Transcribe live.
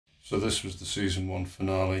So this was the season 1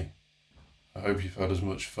 finale. I hope you've had as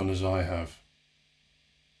much fun as I have.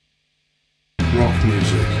 Rock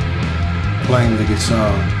music, playing the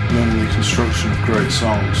guitar, learning the construction of great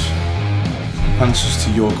songs, answers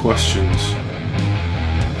to your questions.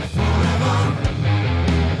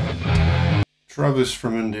 Travis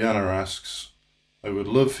from Indiana asks, I would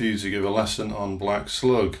love for you to give a lesson on Black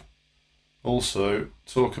Slug. Also,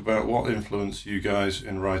 talk about what influenced you guys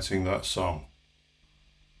in writing that song.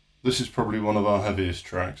 This is probably one of our heaviest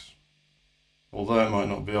tracks. Although it might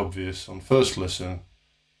not be obvious on first listen,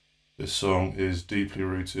 this song is deeply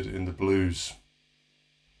rooted in the blues.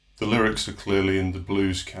 The lyrics are clearly in the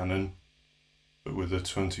blues canon, but with a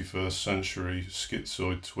 21st century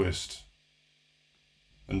schizoid twist.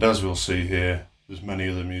 And as we'll see here, there's many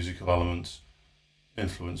other musical elements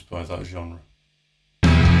influenced by that genre.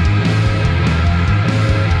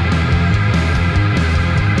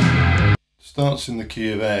 It starts in the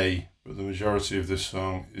key of A, but the majority of this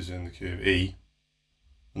song is in the key of E,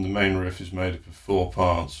 and the main riff is made up of 4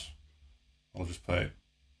 parts. I'll just play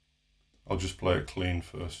it clean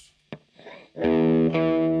first.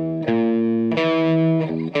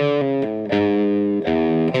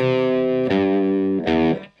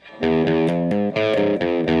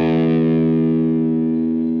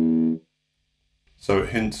 So it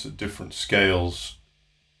hints at different scales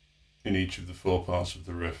in each of the 4 parts of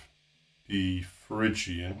the riff. E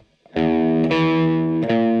Phrygian,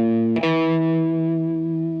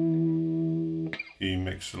 E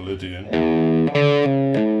Mixolydian,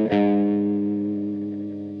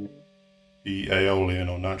 E Aeolian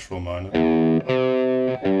or natural minor,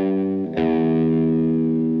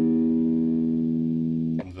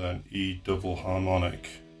 and then E double harmonic.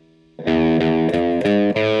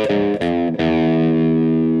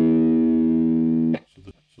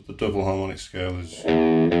 So the double harmonic scale is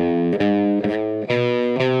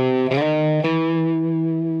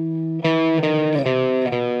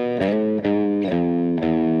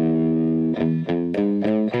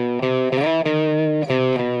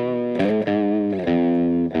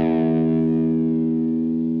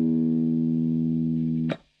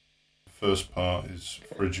first part is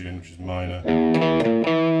Phrygian, which is minor.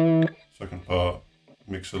 Second part,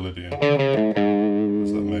 Mixolydian,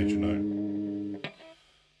 that's that major note.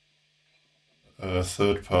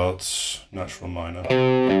 Third part's natural minor.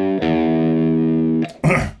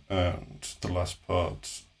 And the last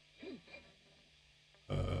part,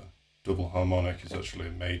 double harmonic, is actually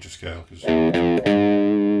a major scale, because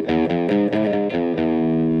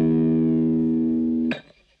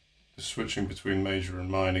switching between major and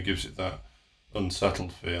minor gives it that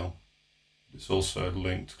unsettled feel. It's also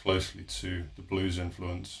linked closely to the blues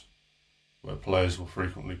influence, where players will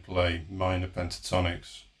frequently play minor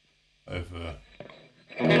pentatonics over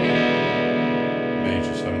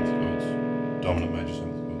major 7th chords, dominant major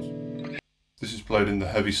 7th chords. This is played in the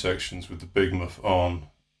heavy sections with the big muff on,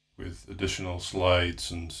 with additional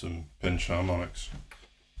slides and some pinch harmonics.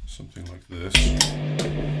 Something like this.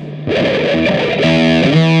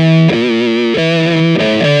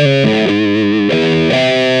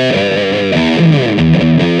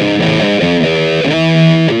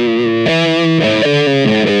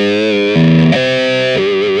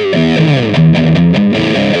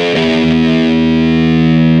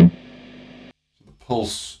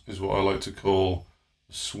 Pulse is what I like to call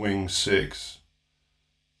a swing 6.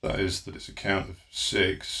 That is, that it's a count of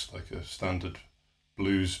 6, like a standard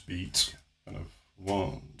blues beat, kind of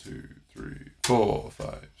 1, 2, 3, 4,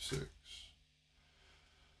 5, 6.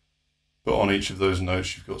 But on each of those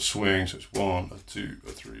notes you've got swing, so it's 1, a 2,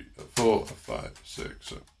 a 3, a 4, a 5, a 6.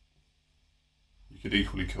 So you could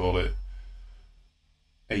equally call it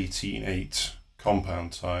 18/8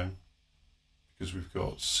 compound time, because we've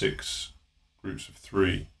got 6 groups of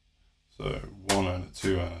 3. So 1 and a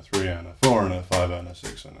 2 and a 3 and a 4 and a 5 and a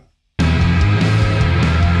 6 and a.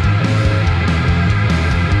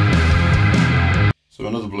 So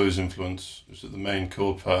another blues influence is that the main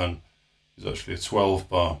chord pattern is actually a 12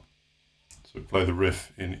 bar. So we play the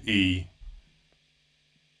riff in E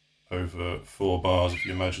over 4 bars. If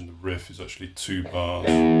you imagine the riff is actually 2 bars.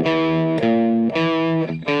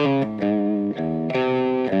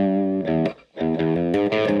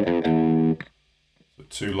 So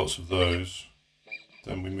 2 lots of those.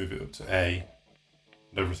 Then we move it up to A,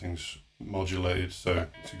 and everything's modulated, so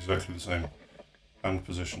it's exactly the same hand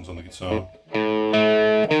positions on the guitar.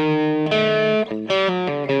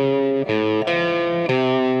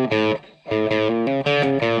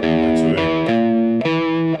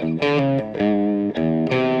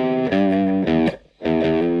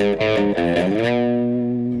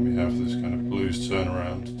 Then we have this kind of blues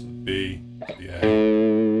turnaround to the B, to the A.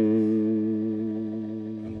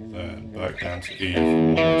 back down to E for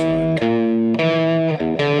one more time.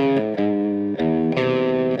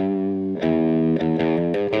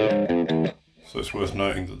 So it's worth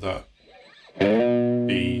noting that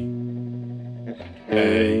B and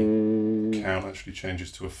A count actually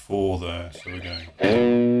changes to a 4 there, so we're going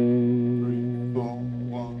 3, 4,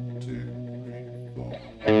 1, 2, 3, 4,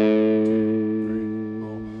 1, 2, 3,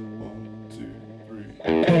 4, 1, 2, 3,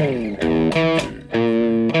 4,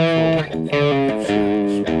 5, 6, 1, 2, 3,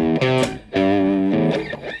 4,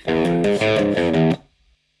 5, 6.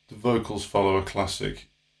 The vocals follow a classic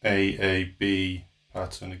A-A-B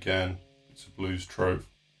pattern again. It's a blues trope.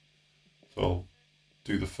 So I'll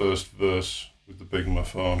do the first verse with the big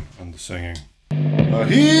muff on and the singing.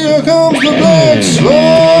 Here comes the Black Slug,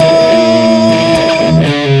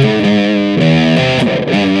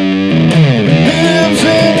 lives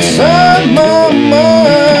inside my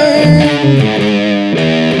mind.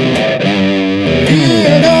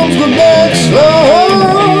 Here comes the Black Slug,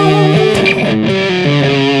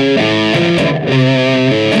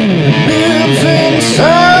 lives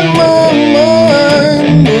inside my mind.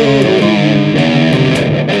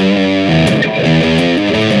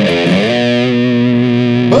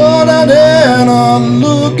 But I dare not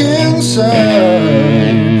look inside.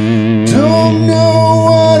 Don't know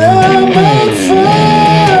what I might find.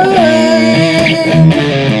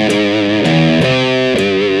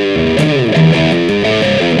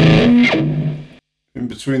 In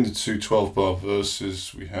between the two 12-bar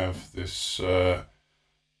verses, we have this kind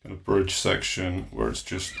of bridge section where it's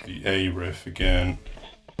just the A riff again.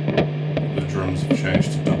 The drums have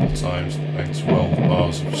changed to double times, playing 12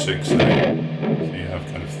 bars of 6/8. So you have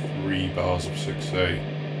kind of 3 bars of 6/8,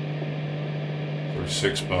 or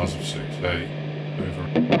 6 bars of 6/8 over.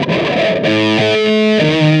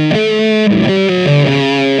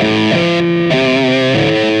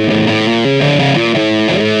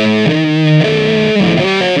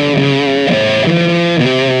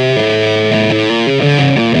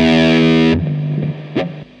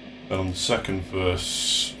 Then on the second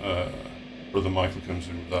verse, Brother Michael comes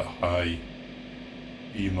in with that high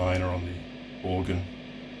E minor on the organ,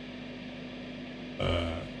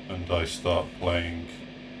 and I start playing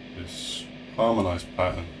this harmonized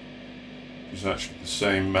pattern, which is actually the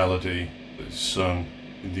same melody that is sung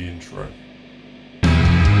in the intro.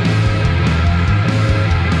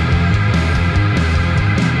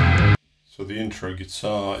 So the intro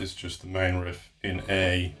guitar is just the main riff in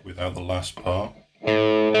A without the last part.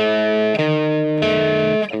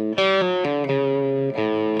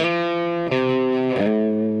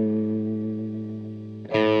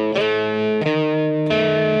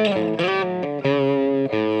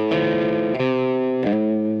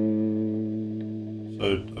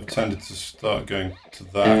 I've tended to start going to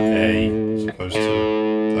that A as opposed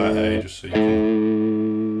to that A, just so you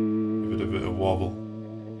can give it a bit of wobble.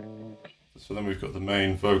 So then we've got the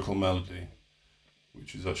main vocal melody,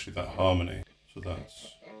 which is actually that harmony. So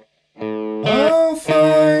that's I'll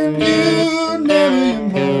find you, never you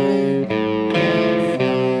mind.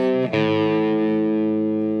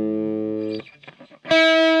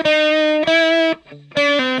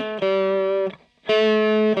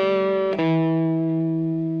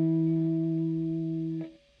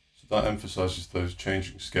 That emphasises those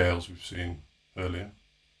changing scales we've seen earlier.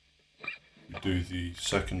 We do the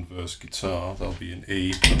second verse guitar, that'll be an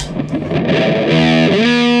E.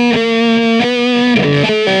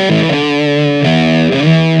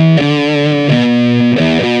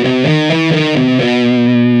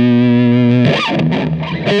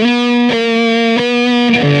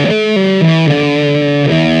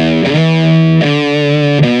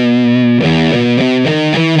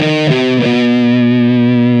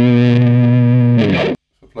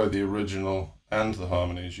 The original and the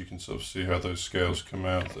harmonies, you can sort of see how those scales come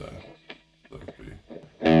out there. That would be.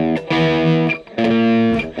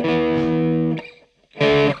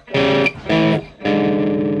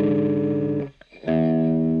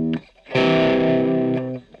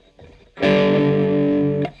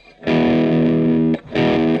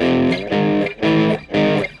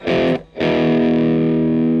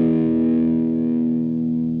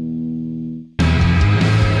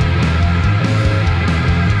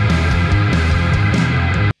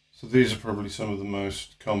 These are probably some of the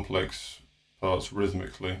most complex parts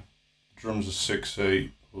rhythmically. The drums are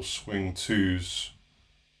 6/8 or swing 2s,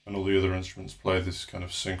 and all the other instruments play this kind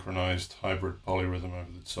of synchronized hybrid polyrhythm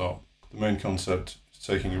over the top. The main concept is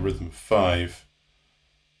taking a rhythm of 5,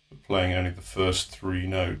 but playing only the first 3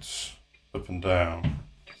 notes up and down.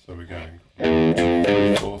 So we're going 1, 2,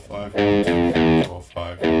 3, 4, 5, 1, 2, 3, 4,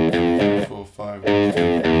 5, 1, 2, 3, 4, 5, 1,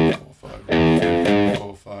 2, 3, 4, 5, 1, 2, 3,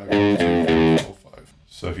 4, 5, 1, 2, 3, 4, 5.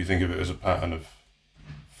 So if you you think of it as a pattern of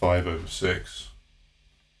 5/6.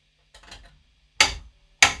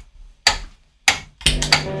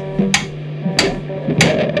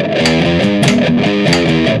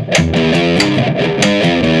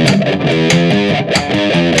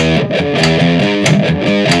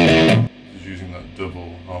 This is using that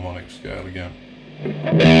double harmonic scale again.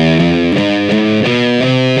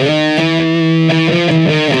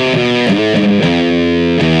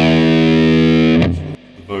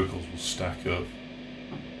 The vocals will stack up,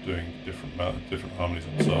 doing different harmonies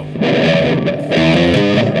on top.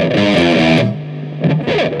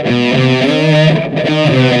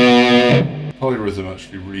 Polyrhythm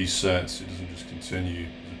actually resets, it doesn't just continue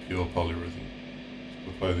as a pure polyrhythm. So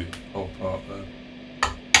we'll play the whole part there.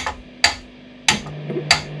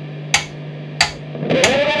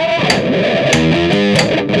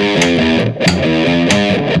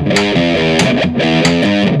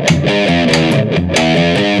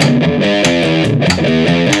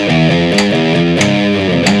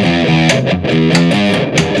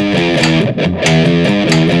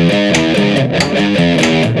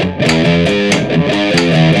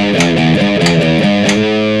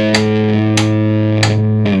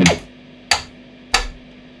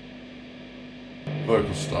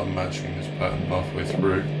 Vocals start matching this pattern halfway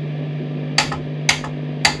through.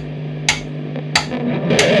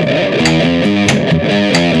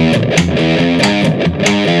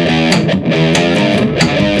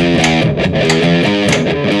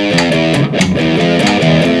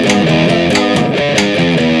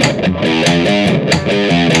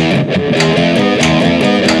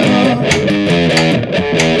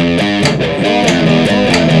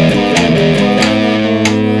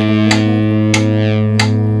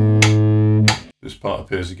 This part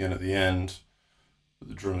appears again at the end, but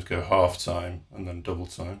the drums go half time and then double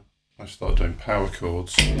time. I start doing power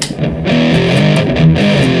chords. And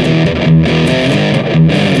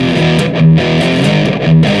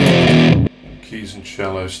keys and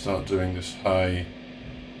cello start doing this high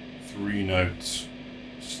 3-note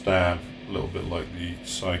stab, a little bit like the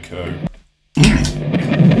Psycho. So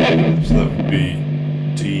that would be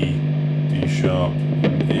D, D sharp,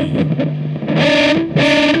 and E.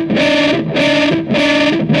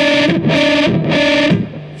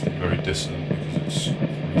 Very dissonant because it's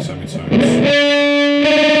 3 semitones.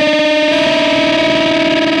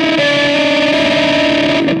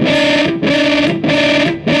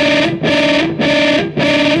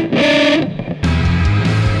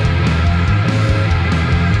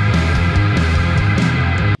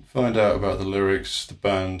 Find out about the lyrics, the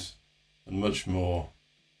band, and much more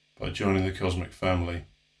by joining the Cosmic family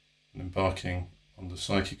and embarking on the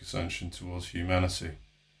psychic ascension towards humanity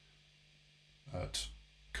at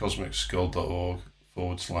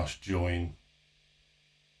cosmicskull.org/join.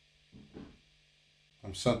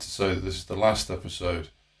 I'm sad to say that this is the last episode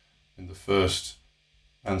in the first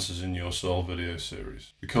Answers in Your Soul video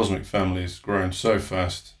series. The Cosmic family has grown so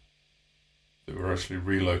fast that we're actually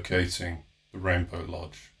relocating the Rainbow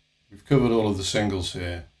Lodge. We've covered all of the singles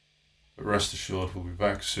here, but rest assured we'll be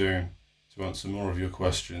back soon to answer more of your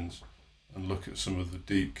questions and look at some of the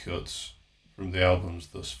deep cuts from the albums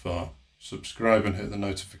thus far. Subscribe and hit the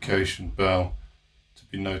notification bell to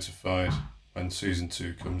be notified when Season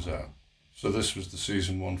 2 comes out. So this was the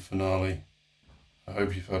Season 1 finale. I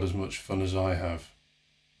hope you've had as much fun as I have.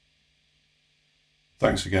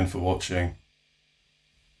 Thanks again for watching.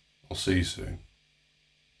 I'll see you soon.